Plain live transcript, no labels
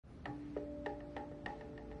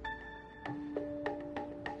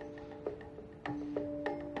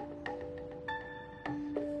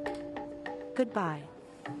Goodbye.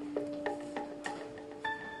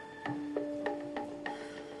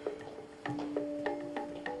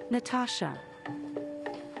 Natasha.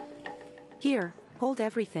 Here, hold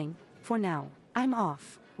everything, for now. I'm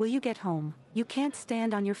off. Will you get home? You can't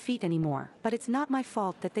stand on your feet anymore, but it's not my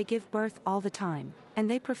fault that they give birth all the time, and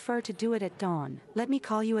they prefer to do it at dawn. Let me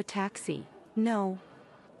call you a taxi. No.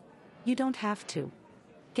 You don't have to.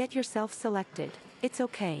 Get yourself selected. It's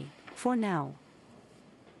okay, for now.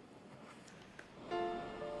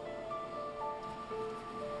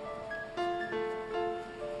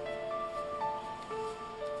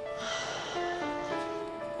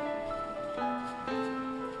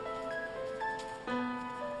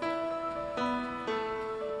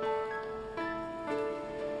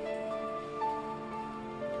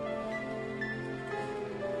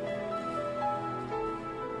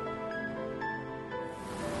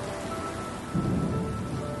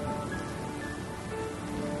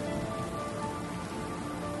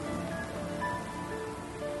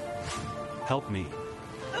 Help me.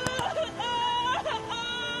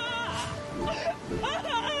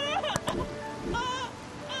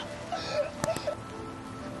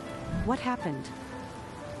 What happened?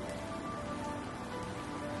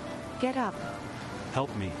 Get up.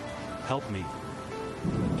 Help me. Help me.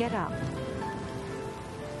 Get up.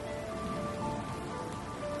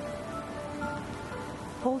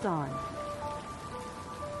 Hold on.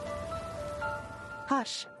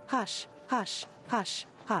 Hush, hush, hush, hush,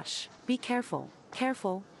 hush. Be careful,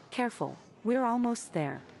 careful, careful. We're almost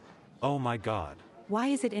there. Oh my God. Why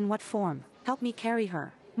is it in what form? Help me carry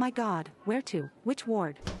her. My God, where to? Which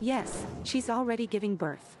ward? Yes, she's already giving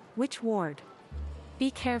birth. Which ward?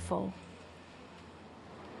 Be careful.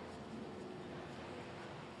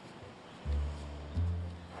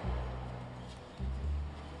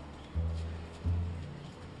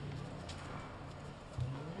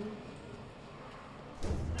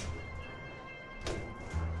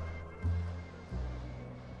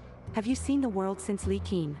 Have you seen the world since Lee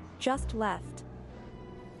Keen? Just left.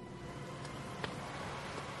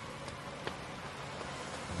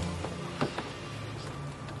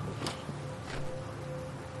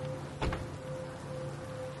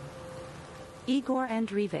 Yegor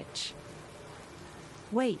Andreevich.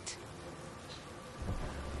 Wait.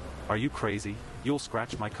 Are you crazy? You'll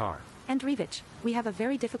scratch my car. Andreevich, we have a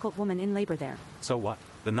very difficult woman in labor there. So what?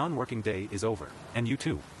 The non-working day is over. And you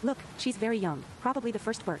too. Look, she's very young. Probably the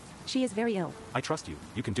first birth. She is very ill. I trust you.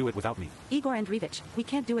 You can do it without me. Igor Andreevich, we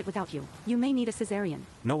can't do it without you. You may need a cesarean.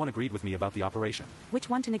 No one agreed with me about the operation. Which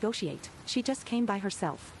one to negotiate? She just came by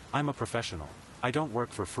herself. I'm a professional. I don't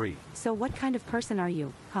work for free. So what kind of person are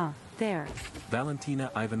you, huh? There.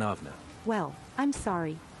 Valentina Ivanovna. Well, I'm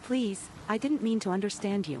sorry. Please, I didn't mean to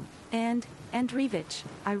understand you. And, Andreevich,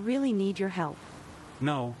 I really need your help.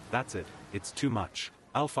 No, that's it. It's too much.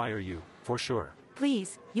 I'll fire you, for sure.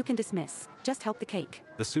 Please, you can dismiss. Just help the cake.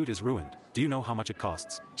 The suit is ruined. Do you know how much it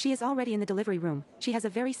costs? She is already in the delivery room. She has a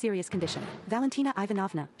very serious condition. Valentina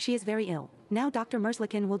Ivanovna, she is very ill. Now Dr.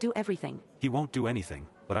 Merzlikin will do everything. He won't do anything,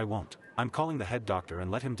 but I won't. I'm calling the head doctor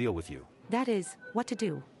and let him deal with you. That is, what to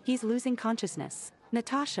do. He's losing consciousness.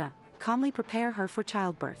 Natasha, calmly prepare her for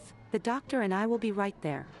childbirth. The doctor and I will be right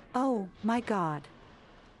there. Oh, my God.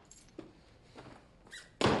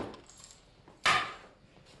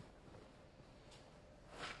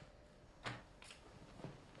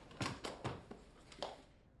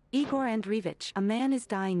 Igor Andreevich, a man is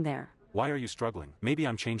dying there. Why are you struggling? Maybe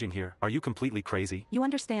I'm changing here. Are you completely crazy? You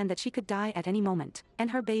understand that she could die at any moment.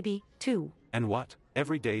 And her baby, too. And what?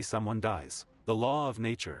 Every day someone dies. The law of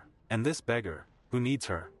nature. And this beggar, who needs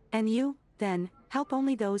her. And you, then, help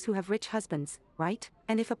only those who have rich husbands, right?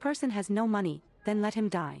 And if a person has no money, then let him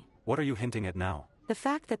die. What are you hinting at now? The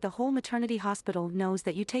fact that the whole maternity hospital knows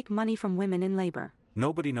that you take money from women in labor.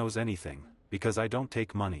 Nobody knows anything, because I don't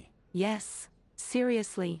take money. Yes.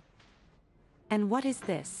 Seriously. And what is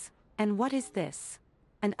this? And what is this?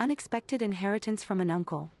 An unexpected inheritance from an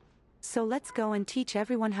uncle. So let's go and teach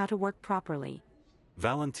everyone how to work properly.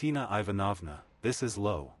 Valentina Ivanovna, this is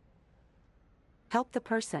low. Help the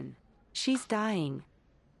person. She's dying.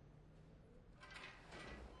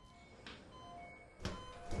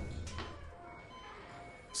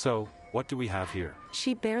 So, what do we have here?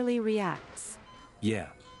 She barely reacts. Yeah.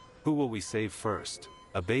 Who will we save first?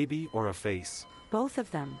 A baby or a face? Both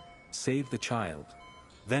of them. Save the child.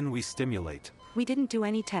 Then we stimulate. We didn't do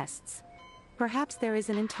any tests. Perhaps there is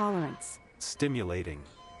an intolerance. Stimulating.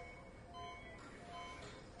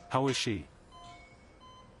 How is she?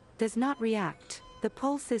 Does not react. The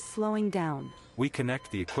pulse is slowing down. We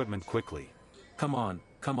connect the equipment quickly. Come on,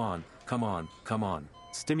 come on, come on, come on.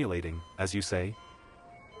 Stimulating, as you say?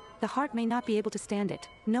 The heart may not be able to stand it,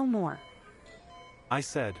 no more. I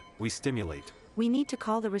said, we stimulate. We need to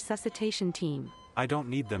call the resuscitation team. I don't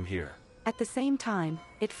need them here. At the same time,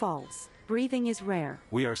 it falls. Breathing is rare.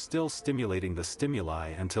 We are still stimulating the stimuli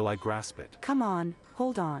until I grasp it. Come on,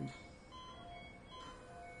 hold on.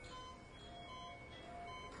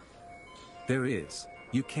 There is.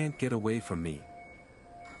 You can't get away from me.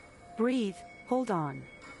 Breathe, hold on.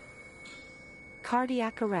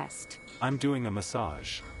 Cardiac arrest. I'm doing a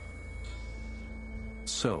massage.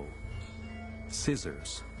 So.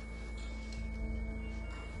 Scissors.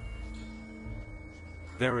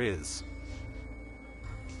 There is.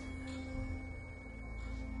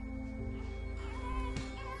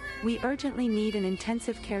 We urgently need an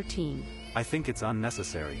intensive care team. I think it's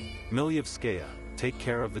unnecessary. Milyevskaya, take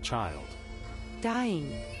care of the child.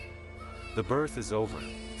 Dying. The birth is over.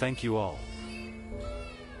 Thank you all.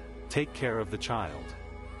 Take care of the child.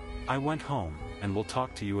 I went home, and will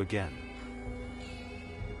talk to you again.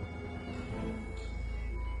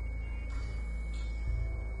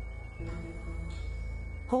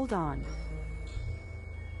 Hold on.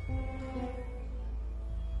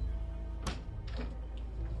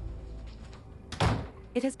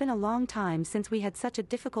 It has been a long time since we had such a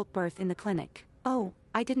difficult birth in the clinic. Oh,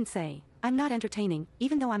 I didn't say. I'm not entertaining,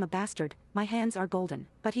 even though I'm a bastard, my hands are golden.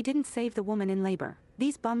 But he didn't save the woman in labor.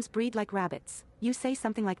 These bums breed like rabbits. You say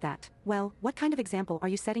something like that. Well, what kind of example are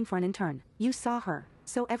you setting for an intern? You saw her,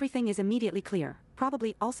 so everything is immediately clear.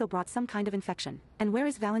 Probably also brought some kind of infection. And where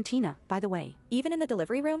is Valentina, by the way? Even in the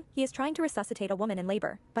delivery room, he is trying to resuscitate a woman in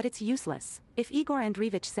labor. But it's useless. If Yegor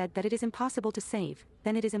Andreevich said that it is impossible to save,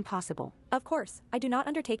 then it is impossible. Of course, I do not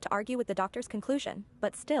undertake to argue with the doctor's conclusion,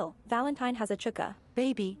 but still, Valentine has a chuka.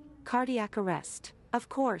 Baby, cardiac arrest. Of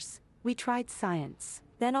course, we tried science.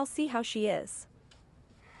 Then I'll see how she is.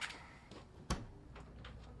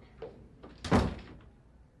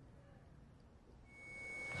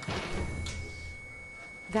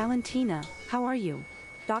 Valentina, how are you?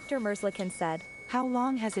 Dr. Merzlikin said. How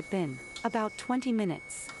long has it been? About 20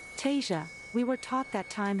 minutes. Tasia, we were taught that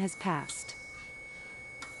time has passed.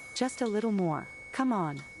 Just a little more. Come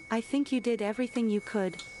on. I think you did everything you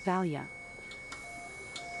could, Valia.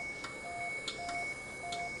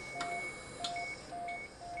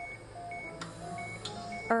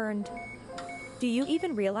 Earned. Do you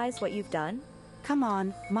even realize what you've done? Come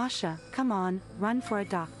on, Masha, come on, run for a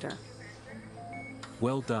doctor.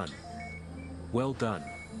 Well done. Well done.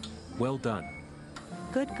 Well done.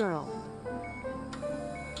 Good girl.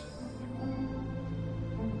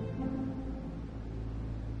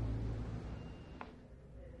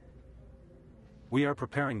 We are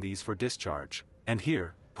preparing these for discharge. And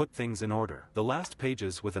here, put things in order. The last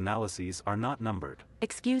pages with analyses are not numbered.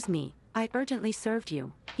 Excuse me, I urgently served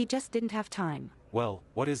you. He just didn't have time. Well,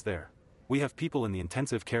 what is there? We have people in the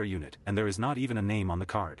intensive care unit, and there is not even a name on the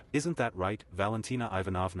card. Isn't that right, Valentina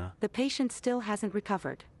Ivanovna? The patient still hasn't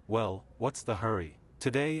recovered. Well, what's the hurry?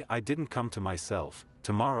 Today I didn't come to myself.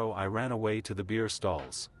 Tomorrow I ran away to the beer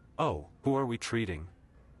stalls. Oh, who are we treating?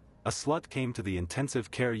 A slut came to the intensive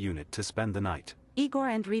care unit to spend the night. Yegor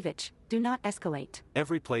Andreevich, do not escalate.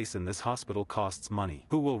 Every place in this hospital costs money.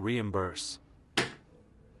 Who will reimburse?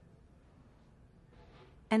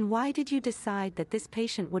 And why did you decide that this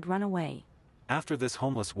patient would run away? After this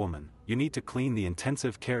homeless woman, you need to clean the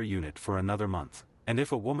intensive care unit for another month. And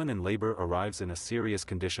if a woman in labor arrives in a serious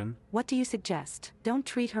condition? What do you suggest? Don't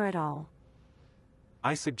treat her at all.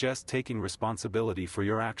 I suggest taking responsibility for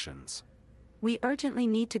your actions. We urgently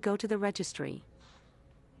need to go to the registry.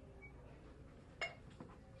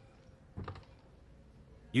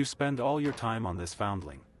 You spend all your time on this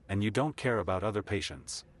foundling, and you don't care about other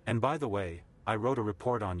patients. And by the way, I wrote a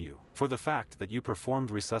report on you, for the fact that you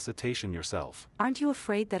performed resuscitation yourself. Aren't you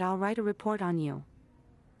afraid that I'll write a report on you?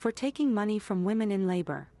 For taking money from women in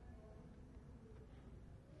labor.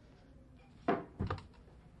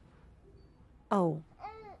 Oh.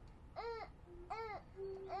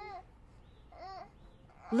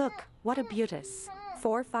 Look, what a beautus.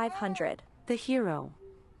 4,500. The hero.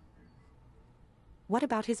 What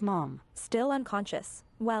about his mom? Still unconscious.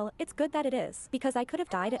 Well, it's good that it is, because I could have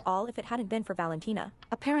died at all if it hadn't been for Valentina.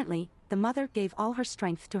 Apparently, the mother gave all her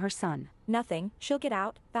strength to her son. Nothing. She'll get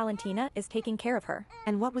out. Valentina is taking care of her.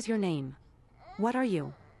 And what was your name? What are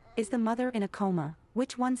you? Is the mother in a coma?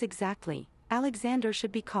 Which ones exactly? Alexander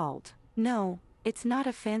should be called. No, it's not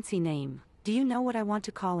a fancy name. Do you know what I want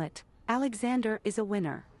to call it? Alexander is a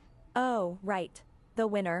winner. Oh, right. The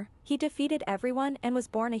winner. He defeated everyone and was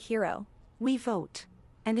born a hero. We vote.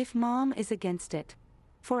 And if Mom is against it,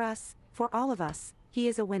 for us, for all of us, he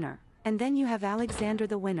is a winner. And then you have Alexander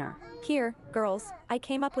the winner. Here, girls, I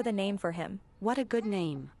came up with a name for him. What a good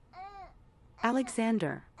name.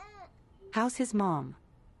 Alexander. How's his mom?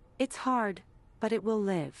 It's hard, but it will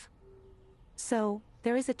live. So,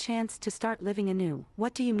 there is a chance to start living anew.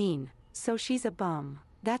 What do you mean? So she's a bum.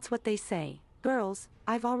 That's what they say. Girls,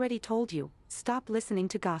 I've already told you, stop listening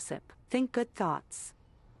to gossip. Think good thoughts.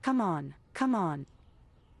 Come on, come on.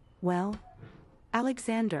 Well,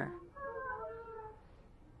 Alexander.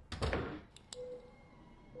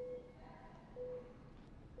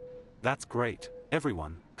 That's great.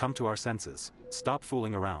 Everyone, come to our senses. Stop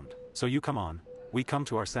fooling around. So you come on. We come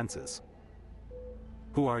to our senses.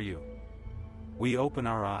 Who are you? We open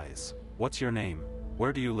our eyes. What's your name?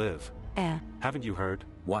 Where do you live? Haven't you heard?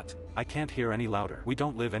 What? I can't hear any louder. We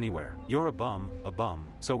don't live anywhere. You're a bum,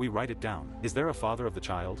 so we write it down. Is there a father of the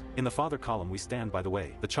child? In the father column we stand by the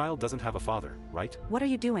way. The child doesn't have a father, right? What are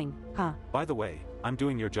you doing, huh? By the way, I'm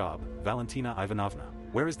doing your job, Valentina Ivanovna.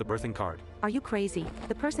 Where is the birthing card? Are you crazy?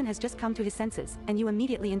 The person has just come to his senses, and you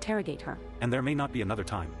immediately interrogate her. And there may not be another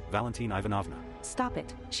time, Valentina Ivanovna. Stop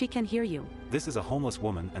it. She can hear you. This is a homeless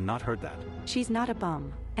woman and not heard that. She's not a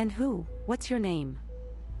bum. And who? What's your name?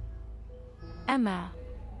 Emma.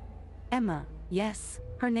 Emma. Yes,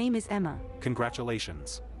 her name is Emma.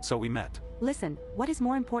 Congratulations. So we met. Listen, what is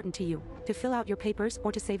more important to you? To fill out your papers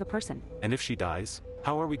or to save a person? And if she dies,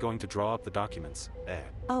 how are we going to draw up the documents?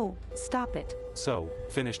 Oh, stop it. So,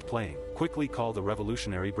 finished playing. Quickly call the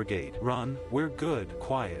Revolutionary Brigade. Run. We're good.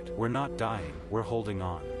 Quiet. We're not dying. We're holding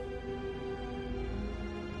on.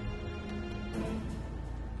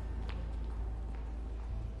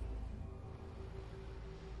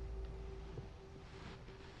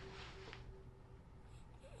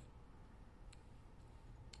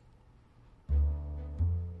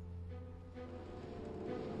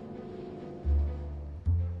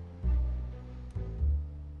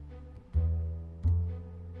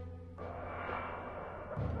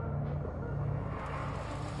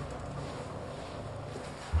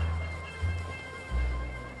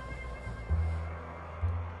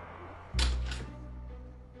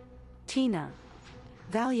 Tina.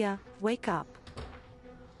 Valia, wake up.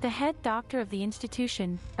 The head doctor of the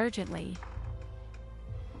institution, urgently.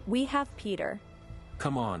 We have Peter.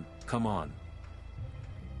 Come on, come on.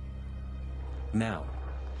 Now.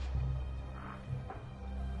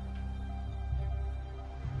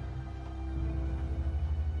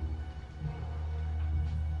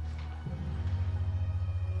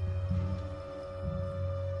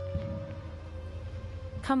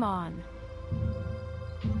 Come on.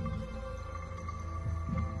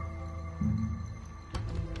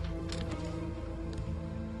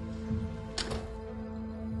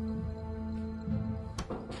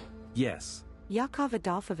 Yes. Yakov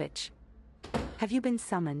Adolfovich. Have you been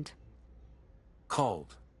summoned?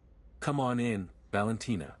 Called. Come on in,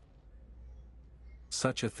 Valentina.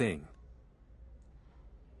 Such a thing.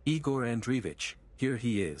 Yegor Andreevich, here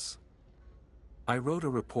he is. I wrote a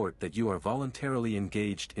report that you are voluntarily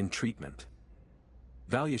engaged in treatment.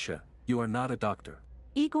 Valyusha, you are not a doctor.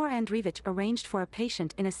 Yegor Andreevich arranged for a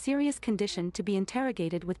patient in a serious condition to be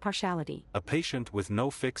interrogated with partiality. A patient with no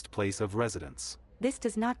fixed place of residence. This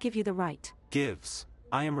does not give you the right. Gives.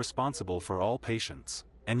 I am responsible for all patients.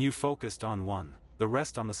 And you focused on one. The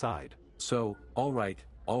rest on the side. So, all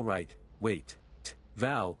right, wait.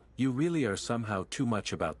 Val, you really are somehow too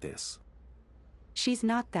much about this. She's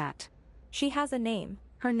not that. She has a name.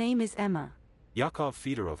 Her name is Emma. Yakov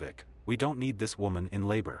Fedorovich, we don't need this woman in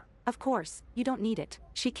labor. Of course, you don't need it.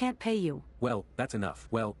 She can't pay you. Well, that's enough.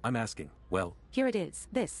 Well, I'm asking. Well. Here it is.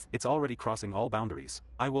 This. It's already crossing all boundaries.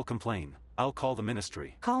 I will complain. I'll call the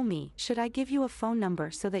ministry. Call me. Should I give you a phone number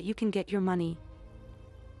so that you can get your money?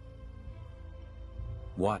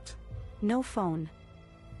 What? No phone.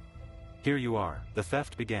 Here you are. The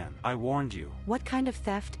theft began. I warned you. What kind of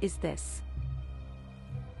theft is this?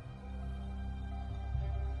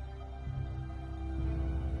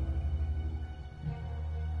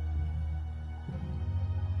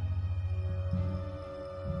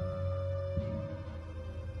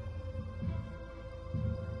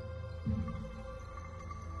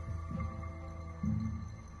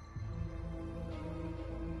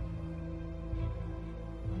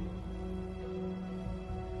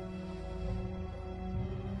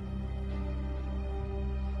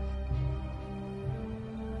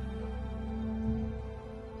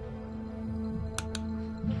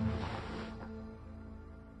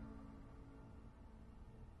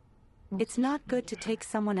 It's not good to take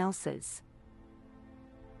someone else's.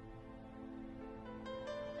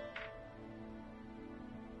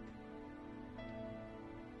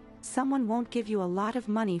 Someone won't give you a lot of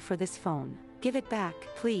money for this phone. Give it back,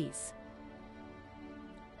 please.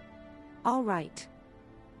 All right.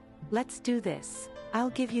 Let's do this.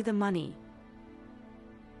 I'll give you the money.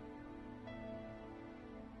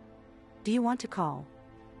 Do you want to call?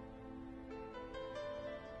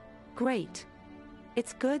 Great.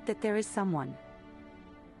 It's good that there is someone.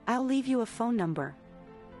 I'll leave you a phone number.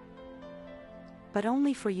 But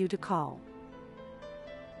only for you to call.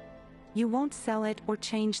 You won't sell it or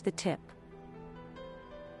change the tip.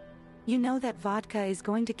 You know that vodka is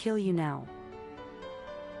going to kill you now.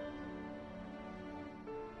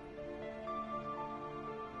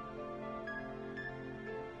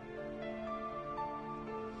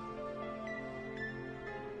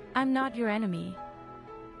 I'm not your enemy.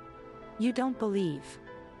 You don't believe.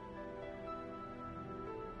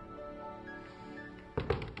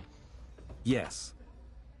 Yes.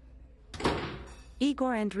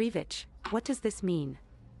 Yegor Andreevich, what does this mean?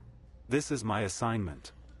 This is my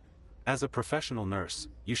assignment. As a professional nurse,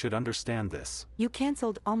 you should understand this. You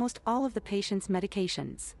cancelled almost all of the patient's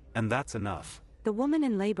medications. And that's enough. The woman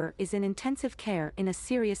in labor is in intensive care in a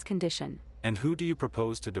serious condition. And who do you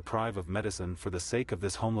propose to deprive of medicine for the sake of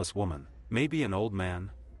this homeless woman? Maybe an old man?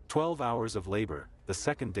 12 hours of labor, the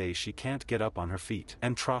second day she can't get up on her feet.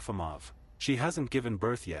 And Trofimov. She hasn't given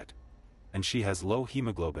birth yet. And she has low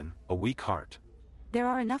hemoglobin, a weak heart. There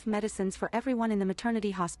are enough medicines for everyone in the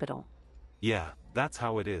maternity hospital. Yeah, that's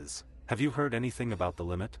how it is. Have you heard anything about the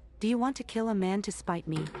limit? Do you want to kill a man to spite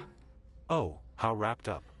me? Oh, how wrapped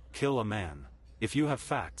up. Kill a man. If you have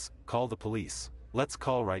facts, call the police. Let's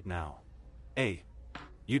call right now. Hey,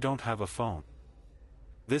 you don't have a phone.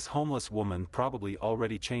 This homeless woman probably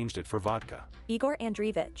already changed it for vodka. Yegor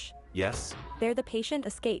Andreevich. Yes? There the patient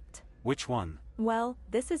escaped. Which one? Well,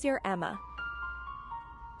 this is your Emma.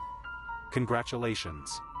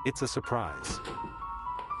 Congratulations. It's a surprise.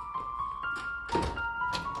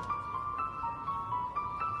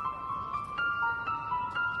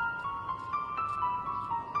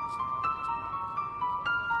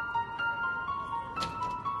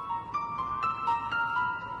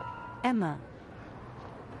 Emma.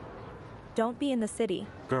 Don't be in the city.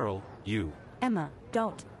 Girl, you. Emma.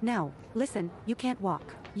 Don't. Now, listen, you can't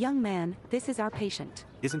walk. Young man, this is our patient.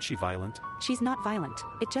 Isn't she violent? She's not violent.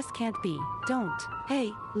 It just can't be. Don't.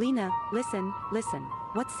 Hey, Lena, listen.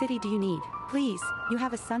 What city do you need? Please, you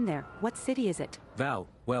have a son there. What city is it? Val,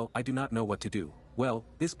 well, I do not know what to do. Well,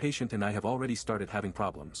 this patient and I have already started having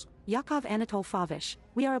problems. Yakov Anatolfovich,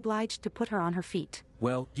 we are obliged to put her on her feet.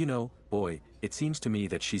 Well, you know, boy, it seems to me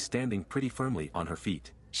that she's standing pretty firmly on her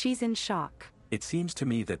feet. She's in shock. It seems to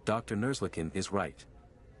me that Dr. Nerslikin is right.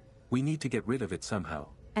 We need to get rid of it somehow.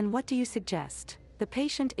 And what do you suggest? The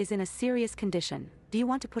patient is in a serious condition. Do you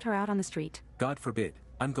want to put her out on the street? God forbid.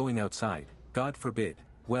 I'm going outside. God forbid.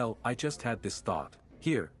 Well, I just had this thought.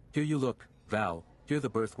 Here you look, Val. Here the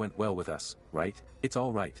birth went well with us, right? It's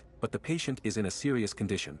all right. But the patient is in a serious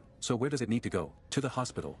condition. So where does it need to go? To the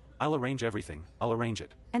hospital. I'll arrange everything. I'll arrange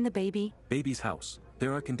it. And the baby? Baby's house.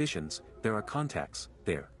 There are conditions. There are contacts.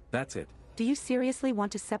 There. That's it. Do you seriously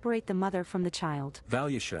want to separate the mother from the child?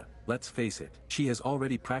 Valyusha, let's face it. She has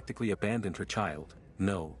already practically abandoned her child.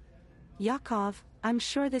 No. Yakov, I'm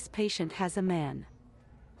sure this patient has a man.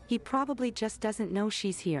 He probably just doesn't know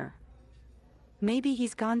she's here. Maybe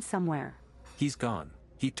he's gone somewhere. He's gone.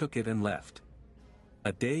 He took it and left.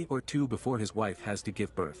 A day or two before his wife has to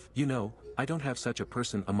give birth. You know, I don't have such a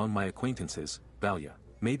person among my acquaintances, Valya.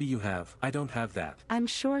 Maybe you have. I don't have that. I'm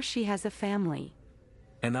sure she has a family.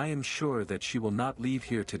 And I am sure that she will not leave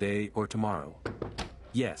here today or tomorrow.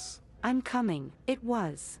 Yes. I'm coming. It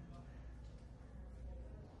was.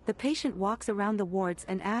 The patient walks around the wards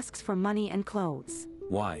and asks for money and clothes.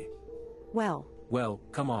 Why? Well,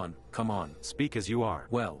 come on. Speak as you are.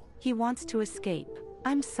 Well. He wants to escape.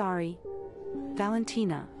 I'm sorry.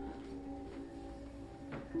 Valentina.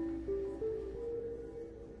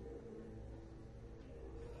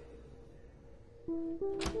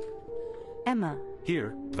 Emma.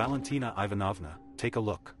 Here, Valentina Ivanovna, take a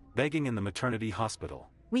look. Begging in the maternity hospital.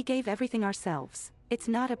 We gave everything ourselves. It's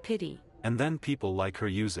not a pity. And then people like her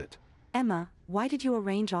use it. Emma, why did you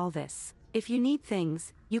arrange all this? If you need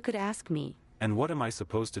things, you could ask me. And what am I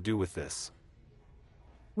supposed to do with this?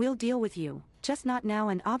 We'll deal with you, just not now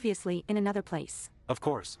and obviously in another place. Of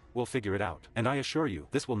course, we'll figure it out. And I assure you,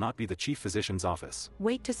 this will not be the chief physician's office.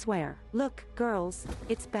 Wait to swear. Look, girls,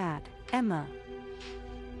 it's bad. Emma.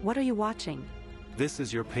 What are you watching? This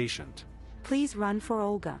is your patient. Please run for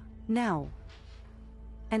Olga. Now.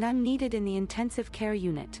 And I'm needed in the intensive care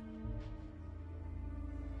unit.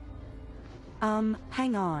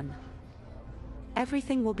 Hang on.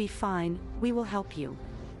 Everything will be fine, we will help you.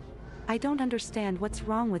 I don't understand what's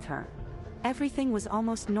wrong with her. Everything was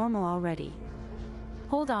almost normal already.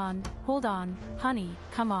 Hold on, honey,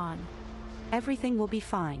 come on. Everything will be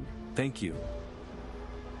fine. Thank you.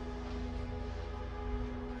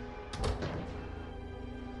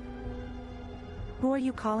 Who are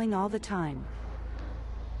you calling all the time?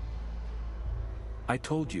 I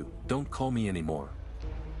told you, don't call me anymore.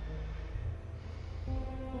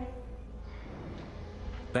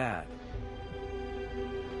 Bad.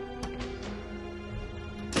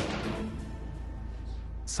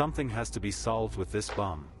 Something has to be solved with this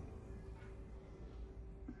bum.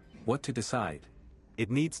 What to decide?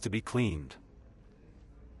 It needs to be cleaned.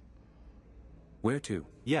 Where to?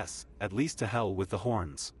 Yes, at least to hell with the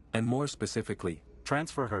horns. And more specifically,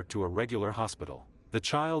 Transfer her to a regular hospital. The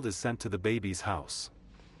child is sent to the baby's house.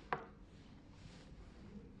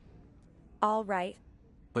 All right.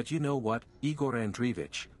 but you know what, Yegor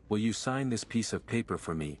Andreevich, will you sign this piece of paper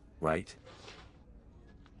for me, right?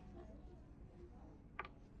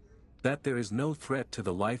 That there is no threat to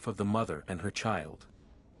the life of the mother and her child.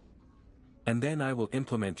 And then I will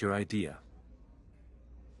implement your idea.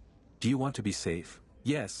 Do you want to be safe?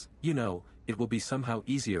 Yes, you know, it will be somehow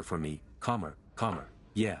easier for me, calmer,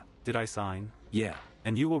 yeah. Did I sign? Yeah.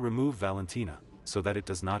 And you will remove Valentina, so that it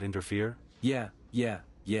does not interfere? Yeah.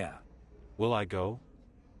 Will I go?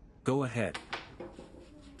 Go ahead.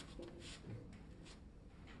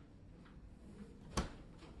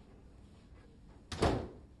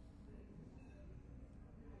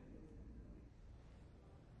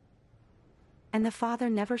 And the father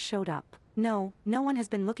never showed up. No one has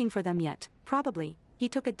been looking for them yet. Probably, he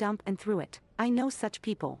took a dump and threw it. I know such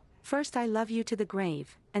people. First I love you to the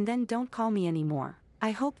grave, and then don't call me anymore.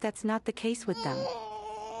 I hope that's not the case with them.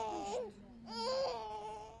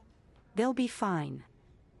 They'll be fine.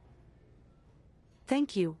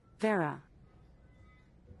 Thank you, Vera.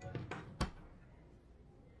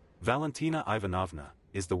 Valentina Ivanovna,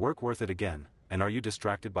 is the work worth it again, and are you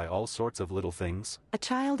distracted by all sorts of little things? A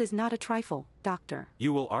child is not a trifle, doctor.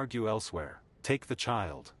 You will argue elsewhere. Take the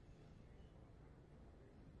child.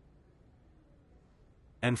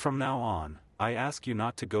 And from now on, I ask you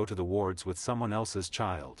not to go to the wards with someone else's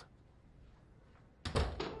child.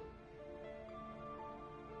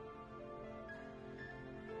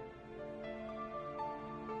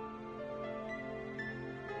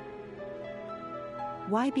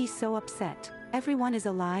 Why be so upset? Everyone is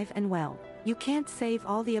alive and well. You can't save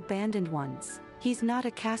all the abandoned ones. He's not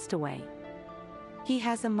a castaway. He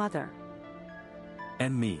has a mother.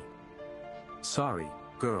 And me. Sorry,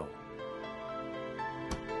 girl.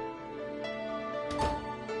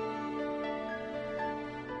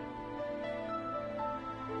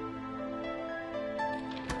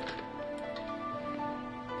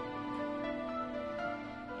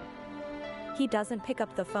 He doesn't pick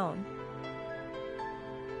up the phone.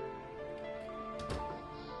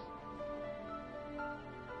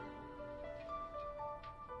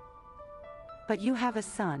 But you have a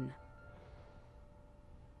son.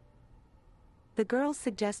 The girls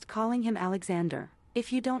suggest calling him Alexander,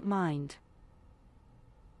 if you don't mind.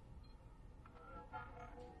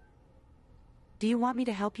 Do you want me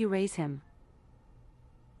to help you raise him?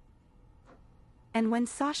 And when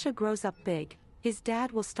Sasha grows up big, his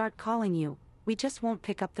dad will start calling you, we just won't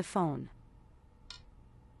pick up the phone.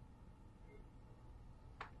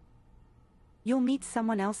 You'll meet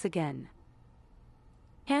someone else again.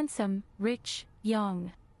 Handsome, rich,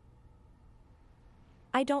 young.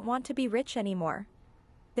 I don't want to be rich anymore.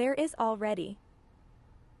 There is already.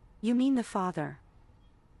 You mean the father?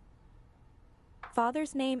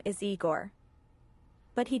 Father's name is Yegor.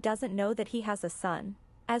 But he doesn't know that he has a son.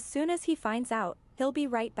 As soon as he finds out, he'll be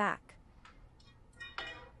right back.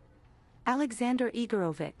 Alexander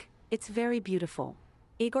Igorovich, it's very beautiful.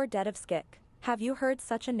 Igor Dedovskik. Have you heard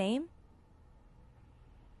such a name?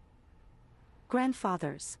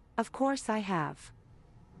 Grandfathers, of course I have.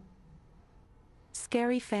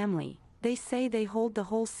 Scary family, they say they hold the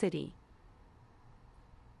whole city.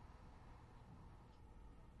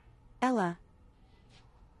 Ella,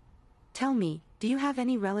 tell me, do you have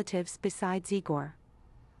any relatives besides Igor?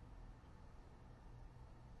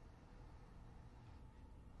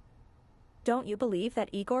 Don't you believe that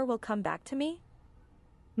Igor will come back to me?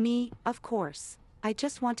 Me, of course. I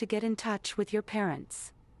just want to get in touch with your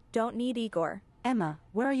parents. Don't need Igor. Emma,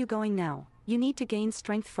 where are you going now? You need to gain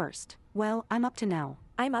strength first. Well, I'm up to now.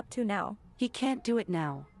 I'm up to now. He can't do it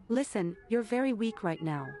now. Listen, you're very weak right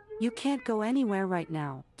now. You can't go anywhere right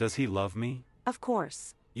now. Does he love me? Of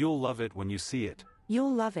course. You'll love it when you see it.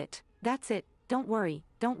 You'll love it. That's it. Don't worry.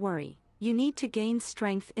 You need to gain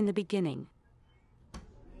strength in the beginning.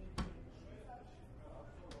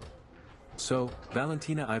 So,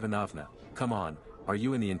 Valentina Ivanovna, come on, are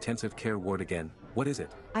you in the intensive care ward again? What is it?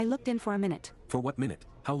 I looked in for a minute. For what minute?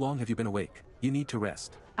 How long have you been awake? You need to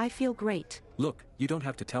rest. I feel great. Look, you don't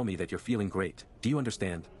have to tell me that you're feeling great. Do you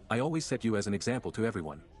understand? I always set you as an example to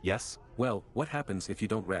everyone. Yes? Well, what happens if you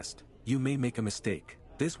don't rest? You may make a mistake.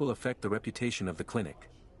 This will affect the reputation of the clinic.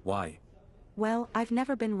 Why? Well, I've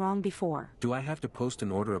never been wrong before. Do I have to post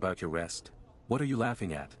an order about your rest? What are you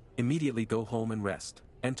laughing at? Immediately go home and rest.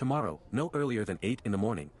 And tomorrow, no earlier than 8 in the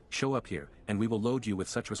morning, show up here, and we will load you with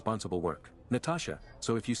such responsible work. Natasha,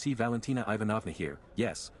 so if you see Valentina Ivanovna here,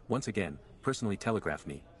 yes, once again, personally telegraph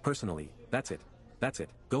me. Personally, that's it. That's it.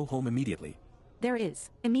 Go home immediately. There is.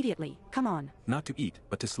 Immediately. Come on. Not to eat,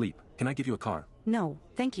 but to sleep. Can I give you a car? No,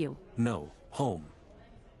 thank you. No, home.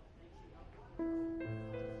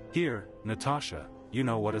 Here, Natasha, you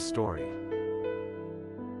know what a story.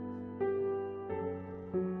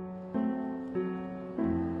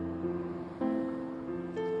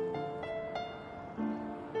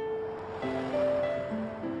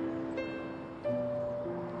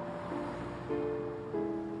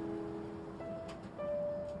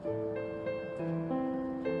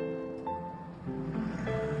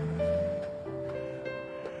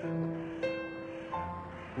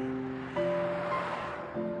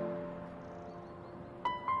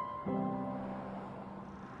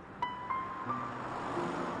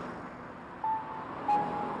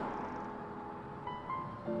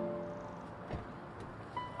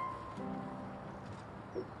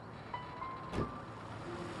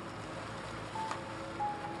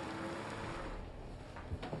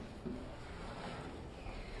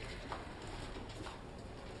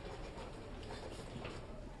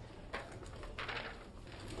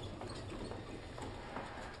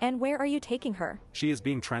 And where are you taking her? She is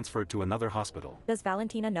being transferred to another hospital. Does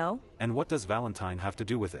Valentina know? And what does Valentine have to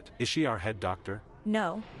do with it? Is she our head doctor?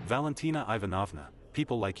 No. Valentina Ivanovna,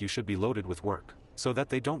 people like you should be loaded with work, so that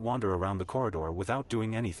they don't wander around the corridor without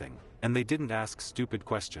doing anything, and they didn't ask stupid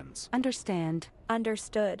questions. Understand.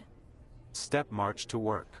 Understood. Step march to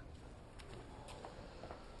work.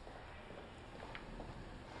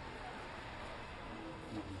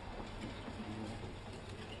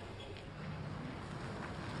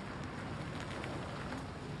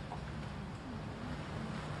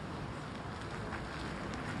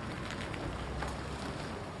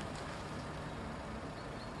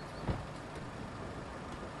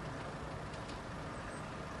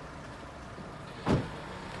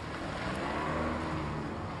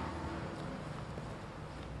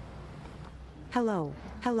 Hello.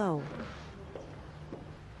 Hello.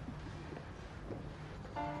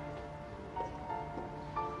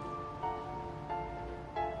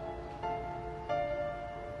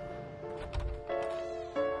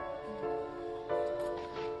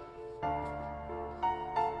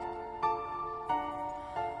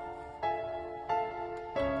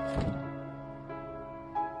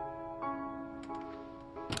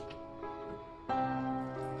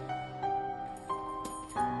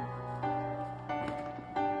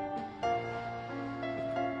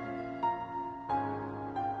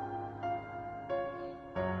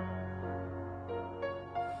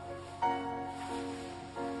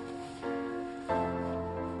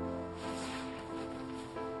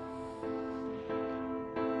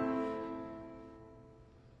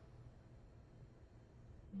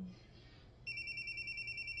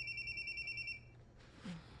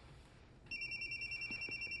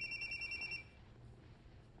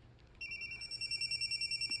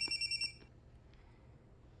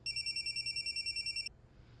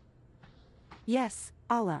 Yes,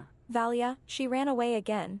 Allah. Valia, she ran away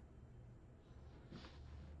again.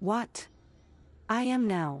 What? I am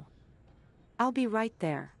now. I'll be right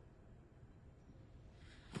there.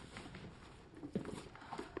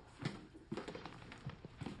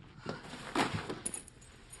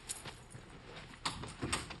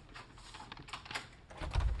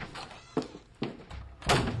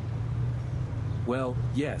 Well,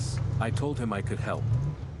 yes, I told him I could help.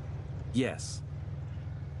 Yes.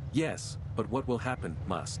 Yes, but what will happen,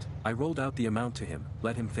 must. I rolled out the amount to him,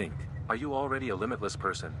 let him think. Are you already a limitless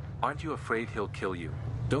person? Aren't you afraid he'll kill you?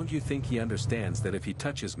 Don't you think he understands that if he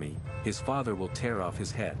touches me, his father will tear off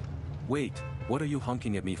his head? Wait, what are you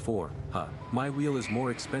honking at me for, huh? My wheel is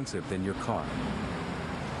more expensive than your car.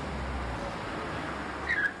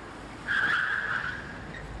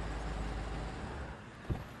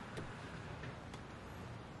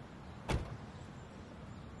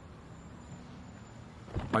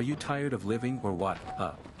 Are you tired of living or what,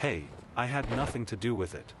 huh? Hey, I had nothing to do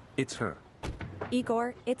with it. It's her.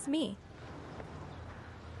 Yegor, it's me.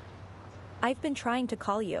 I've been trying to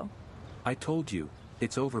call you. I told you,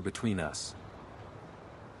 it's over between us.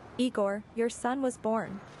 Yegor, your son was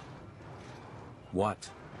born. What?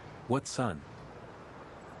 What son?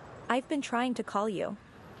 I've been trying to call you.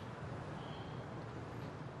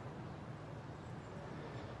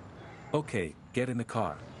 Okay, get in the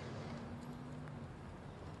car.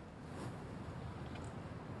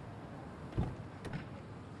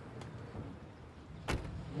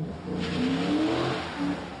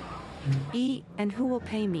 And who will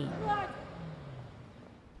pay me?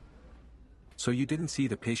 So you didn't see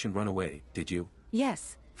the patient run away, did you?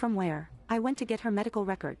 Yes, from where? I went to get her medical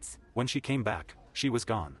records. When she came back, she was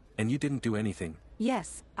gone. And you didn't do anything?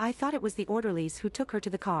 Yes, I thought it was the orderlies who took her to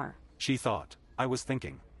the car. She thought. I was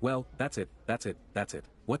thinking. Well, that's it.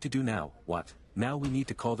 What to do now? What? Now we need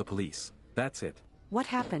to call the police. That's it. What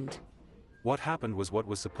happened? What happened was what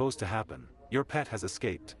was supposed to happen. Your pet has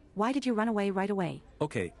escaped. Why did you run away right away?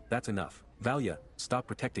 Okay, that's enough. Valia, stop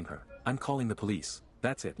protecting her. I'm calling the police.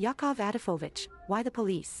 That's it. Yakov Adolfovich, why the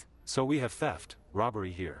police? So we have theft,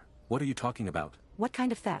 robbery here. What are you talking about? What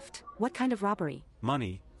kind of theft? What kind of robbery?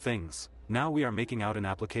 Money, things. Now we are making out an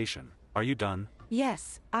application. Are you done?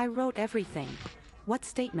 Yes, I wrote everything. What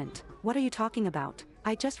statement? What are you talking about?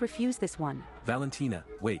 I just refused this one. Valentina,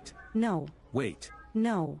 wait. No. Wait.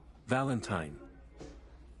 No. Valentine.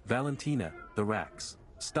 Valentina, the racks.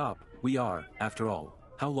 Stop, we are, after all.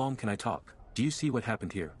 How long can I talk? Do you see what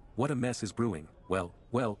happened here? What a mess is brewing.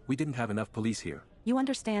 Well, we didn't have enough police here. You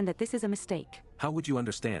understand that this is a mistake. How would you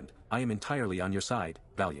understand? I am entirely on your side,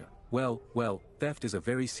 Valia. Well, theft is a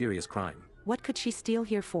very serious crime. What could she steal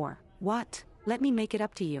here for? What? Let me make it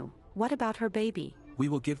up to you. What about her baby? We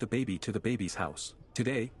will give the baby to the baby's house.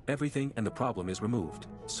 Today, everything and the problem is removed.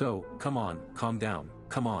 So, come on, calm down.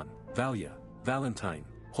 Come on, Valia. Valentine.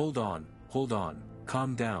 Hold on,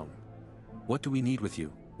 calm down. What do we need with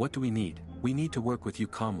you? What do we need? We need to work with you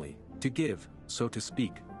calmly. To give, so to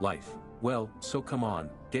speak, life. Well, so come on,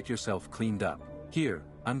 get yourself cleaned up. Here,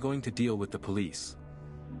 I'm going to deal with the police.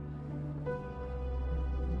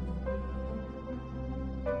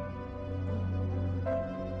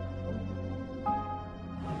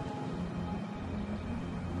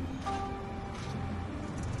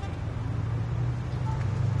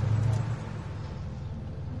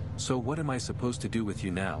 So what am I supposed to do with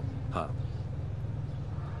you now, huh?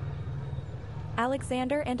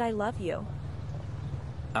 Alexander, and I love you.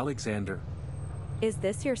 Alexander. Is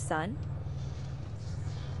this your son?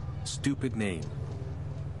 Stupid name.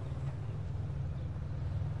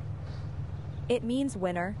 It means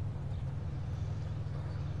winner.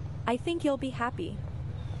 I think you'll be happy.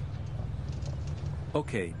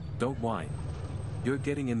 Okay, don't whine. You're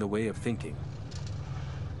getting in the way of thinking.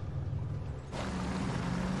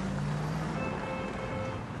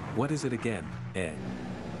 What is it again, eh?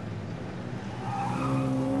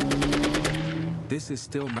 This is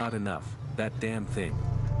still not enough, that damn thing.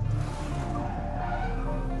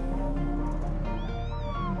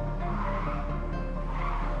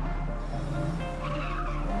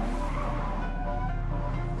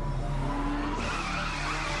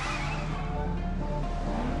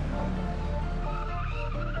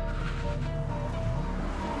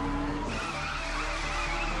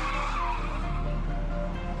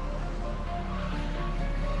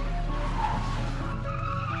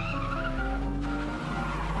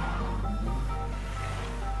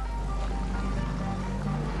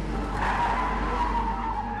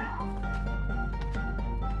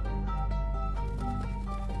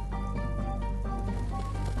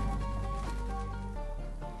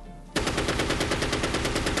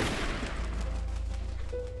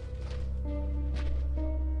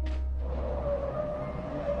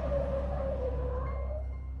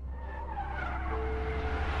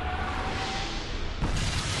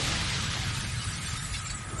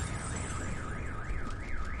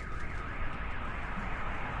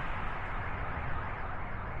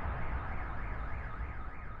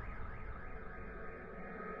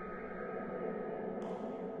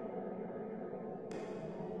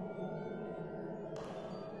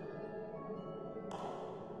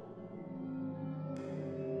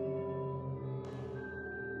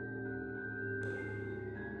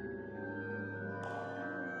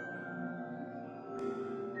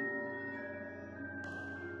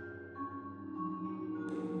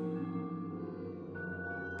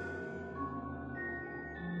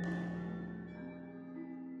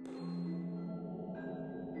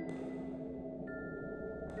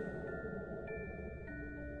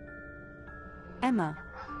 Emma.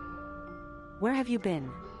 Where have you been?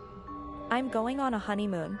 I'm going on a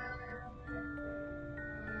honeymoon.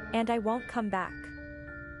 And I won't come back.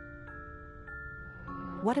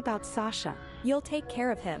 What about Sasha? You'll take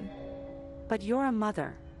care of him. But you're a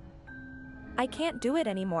mother. I can't do it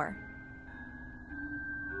anymore.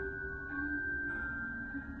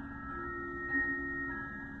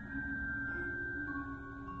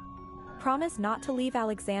 Promise not to leave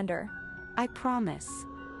Alexander. I promise.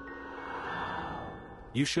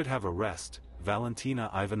 You should have a rest,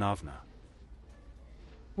 Valentina Ivanovna.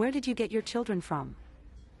 Where did you get your children from?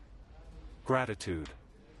 Gratitude.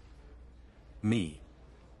 Me.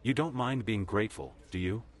 You don't mind being grateful, do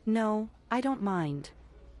you? No, I don't mind.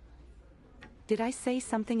 Did I say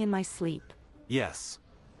something in my sleep? Yes.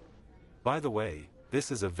 By the way, this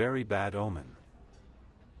is a very bad omen.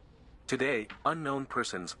 Today, unknown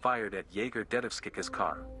persons fired at Yegor Dedovskik's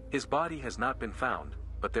car. His body has not been found,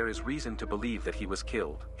 but there is reason to believe that he was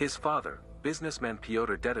killed. His father, businessman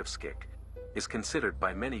Pyotr Dedovskik, is considered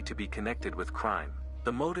by many to be connected with crime.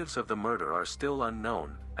 The motives of the murder are still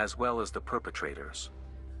unknown, as well as the perpetrators.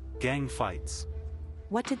 Gang fights.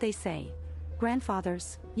 What did they say?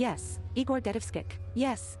 Grandfathers, yes. Yegor Dedovskik,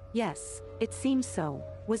 yes, yes. It seems so.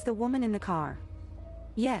 Was the woman in the car?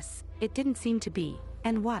 Yes, it didn't seem to be.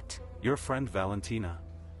 And what? Your friend Valentina.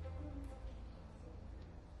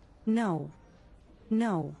 No.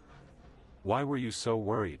 No. Why were you so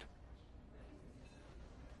worried?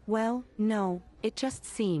 Well, no, it just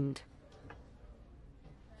seemed.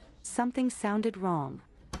 Something sounded wrong.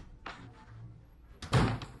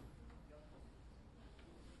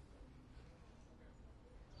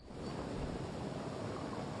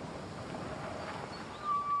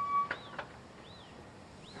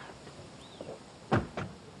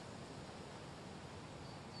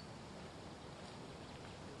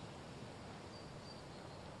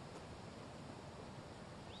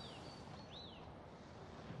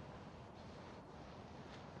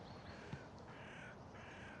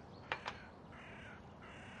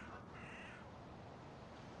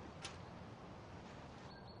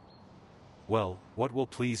 Well, what will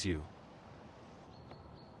please you?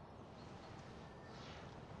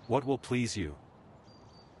 What will please you?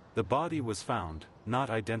 The body was found, not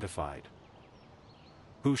identified.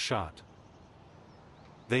 Who shot?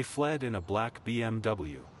 They fled in a black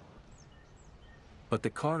BMW. But the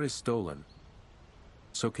car is stolen.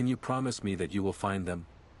 So can you promise me that you will find them?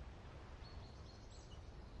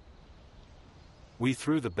 We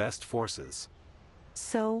threw the best forces.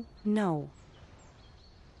 So, no.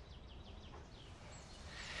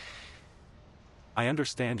 I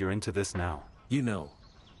understand you're into this now. You know.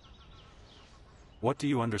 What do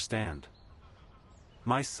you understand?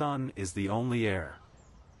 My son is the only heir.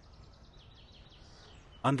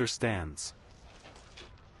 Understands.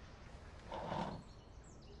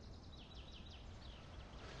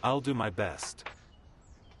 I'll do my best.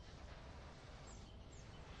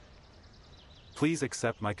 Please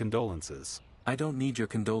accept my condolences. I don't need your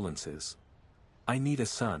condolences. I need a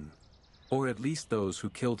son. Or at least those who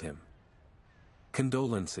killed him.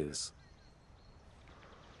 Condolences.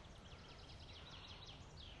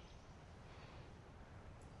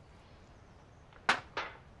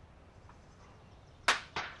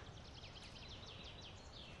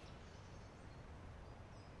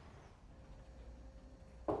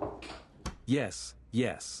 Yes,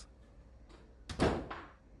 yes.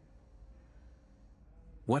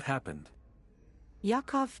 What happened?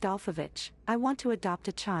 Yakov Dolfovich, I want to adopt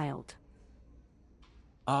a child.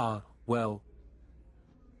 Ah, well.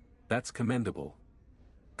 That's commendable.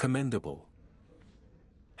 Commendable.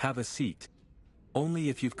 Have a seat. Only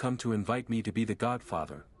if you've come to invite me to be the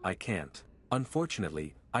godfather, I can't.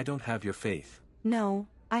 Unfortunately, I don't have your faith. No,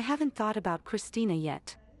 I haven't thought about Christina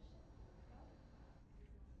yet.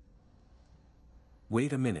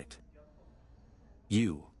 Wait a minute.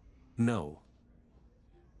 You. No.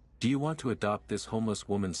 Do you want to adopt this homeless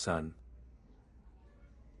woman's son?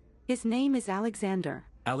 His name is Alexander.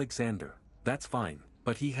 Alexander. That's fine,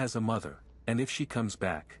 but he has a mother, and if she comes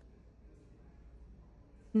back...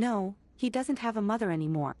 No, he doesn't have a mother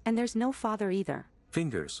anymore, and there's no father either.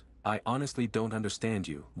 Fingers, I honestly don't understand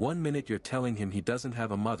you. 1 minute you're telling him he doesn't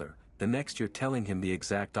have a mother, the next you're telling him the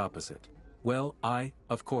exact opposite. Well,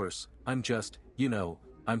 of course, I'm just,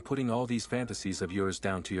 I'm putting all these fantasies of yours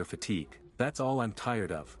down to your fatigue. That's all I'm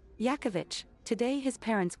tired of. Yakovich, today his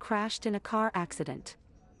parents crashed in a car accident.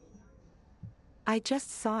 I just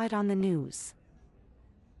saw it on the news.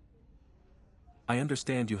 I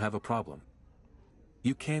understand you have a problem.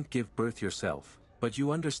 You can't give birth yourself, but you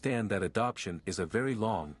understand that adoption is a very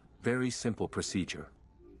long, very simple procedure.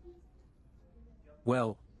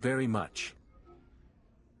 Well, very much.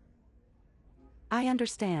 I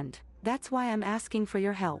understand. That's why I'm asking for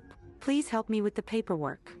your help. Please help me with the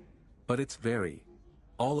paperwork. But it's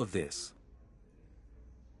all of this.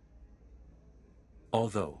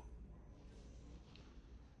 Although.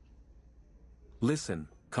 Listen,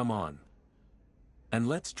 come on. And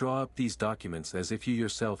let's draw up these documents as if you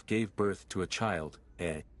yourself gave birth to a child,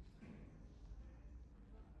 eh?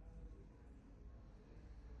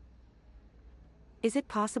 Is it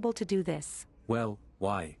possible to do this? Well,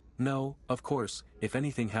 why? No, of course, if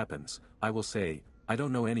anything happens, I will say, I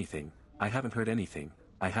don't know anything, I haven't heard anything,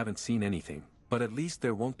 I haven't seen anything, but at least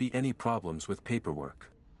there won't be any problems with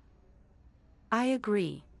paperwork. I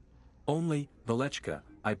agree. Only, Valechka,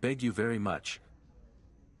 I beg you very much.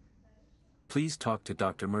 Please talk to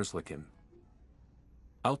Dr. Merzlikin.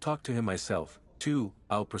 I'll talk to him myself, too,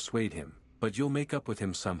 I'll persuade him, but you'll make up with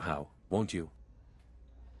him somehow, won't you?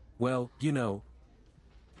 Well, you know.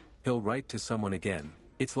 He'll write to someone again,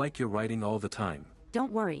 it's like you're writing all the time.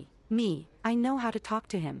 Don't worry, I know how to talk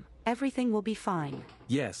to him. Everything will be fine.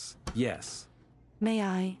 Yes, yes. May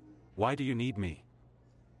I? Why do you need me?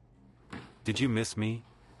 Did you miss me?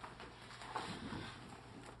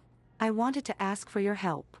 I wanted to ask for your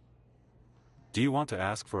help. Do you want to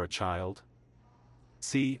ask for a child?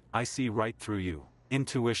 See, I see right through you.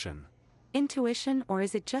 Intuition. Intuition, or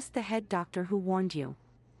is it just the head doctor who warned you?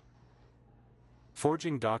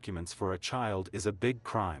 Forging documents for a child is a big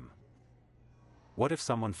crime. What if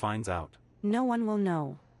someone finds out? No one will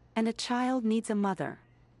know. And a child needs a mother.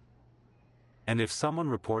 And if someone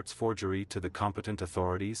reports forgery to the competent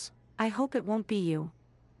authorities? I hope it won't be you.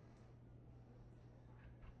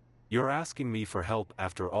 You're asking me for help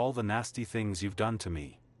after all the nasty things you've done to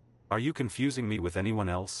me. Are you confusing me with anyone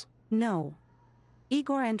else? No.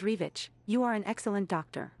 Yegor Andreevich, you are an excellent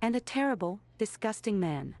doctor, and a terrible, disgusting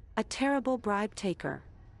man. A terrible bribe taker.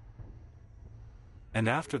 And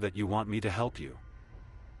after that you want me to help you.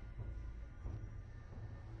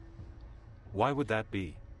 Why would that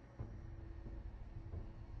be?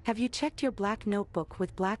 Have you checked your black notebook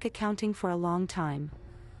with black accounting for a long time?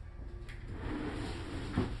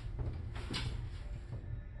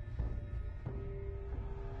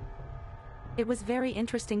 It was very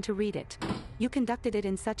interesting to read it. You conducted it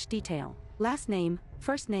in such detail. Last name,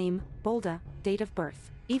 first name, bolda, date of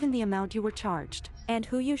birth, even the amount you were charged. And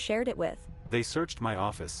who you shared it with. They searched my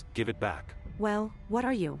office, give it back. Well, what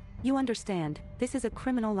are you? You understand, this is a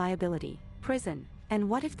criminal liability. Prison. And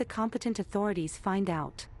what if the competent authorities find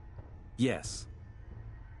out? Yes.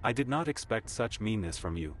 I did not expect such meanness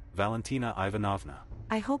from you, Valentina Ivanovna.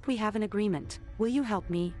 I hope we have an agreement. Will you help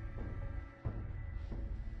me?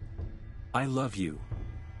 I love you.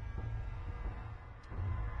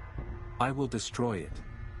 I will destroy it.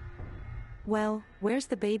 Well, where's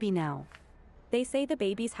the baby now? They say the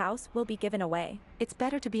baby's house will be given away. It's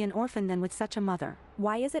better to be an orphan than with such a mother.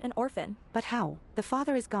 Why is it an orphan? But how? The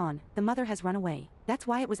father is gone, the mother has run away. That's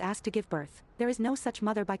why it was asked to give birth. There is no such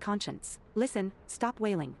mother by conscience. Listen, stop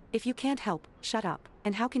wailing. If you can't help, shut up.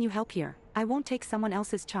 And how can you help here? I won't take someone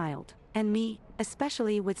else's child. And me,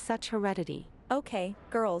 especially with such heredity. Okay,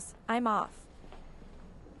 girls, I'm off.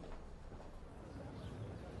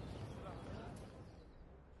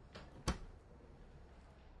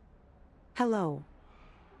 Hello.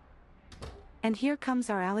 And here comes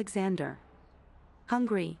our Alexander.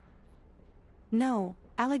 Hungry? No,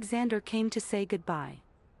 Alexander came to say goodbye.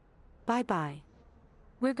 Bye-bye.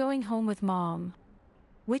 We're going home with Mom.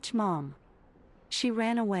 Which mom? She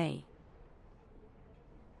ran away.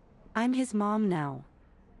 I'm his mom now.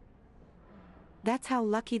 That's how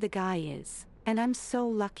lucky the guy is. And I'm so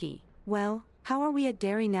lucky. Well, how are we at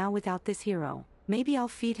dairy now without this hero? Maybe I'll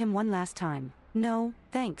feed him one last time. No,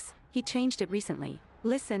 thanks. He changed it recently.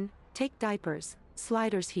 Listen, take diapers,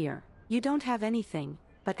 sliders here. You don't have anything,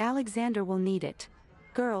 but Alexander will need it.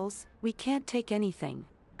 Girls, we can't take anything.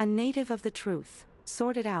 A native of the truth.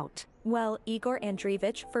 Sort it out. Well, Yegor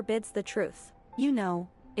Andreevich forbids the truth. You know,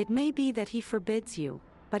 it may be that he forbids you,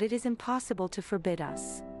 but it is impossible to forbid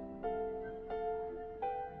us.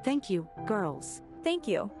 Thank you, girls. Thank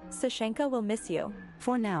you. Sashenka will miss you.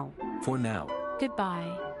 For now. For now.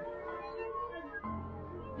 Goodbye.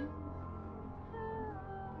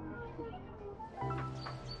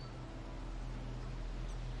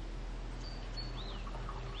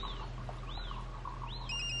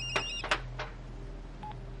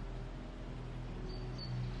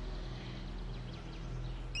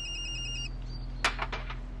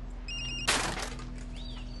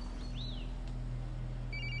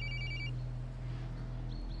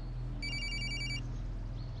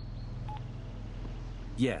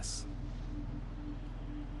 Yes.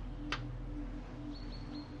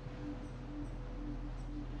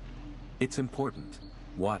 It's important.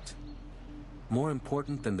 What? More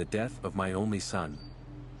important than the death of my only son.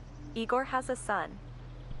 Yegor has a son.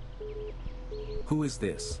 Who is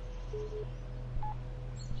this?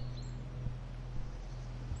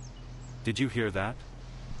 Did you hear that?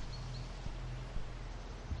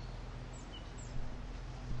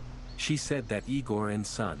 She said that Yegor and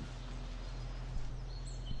son.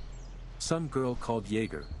 Some girl called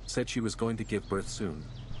Yegor, said she was going to give birth soon.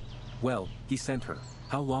 Well, he sent her.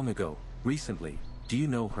 How long ago? Recently. Do you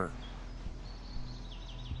know her?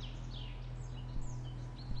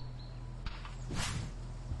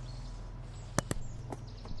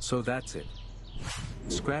 So that's it.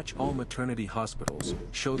 Scratch all maternity hospitals,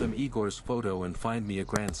 show them Yegor's photo and find me a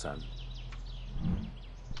grandson.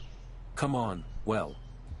 Come on, well,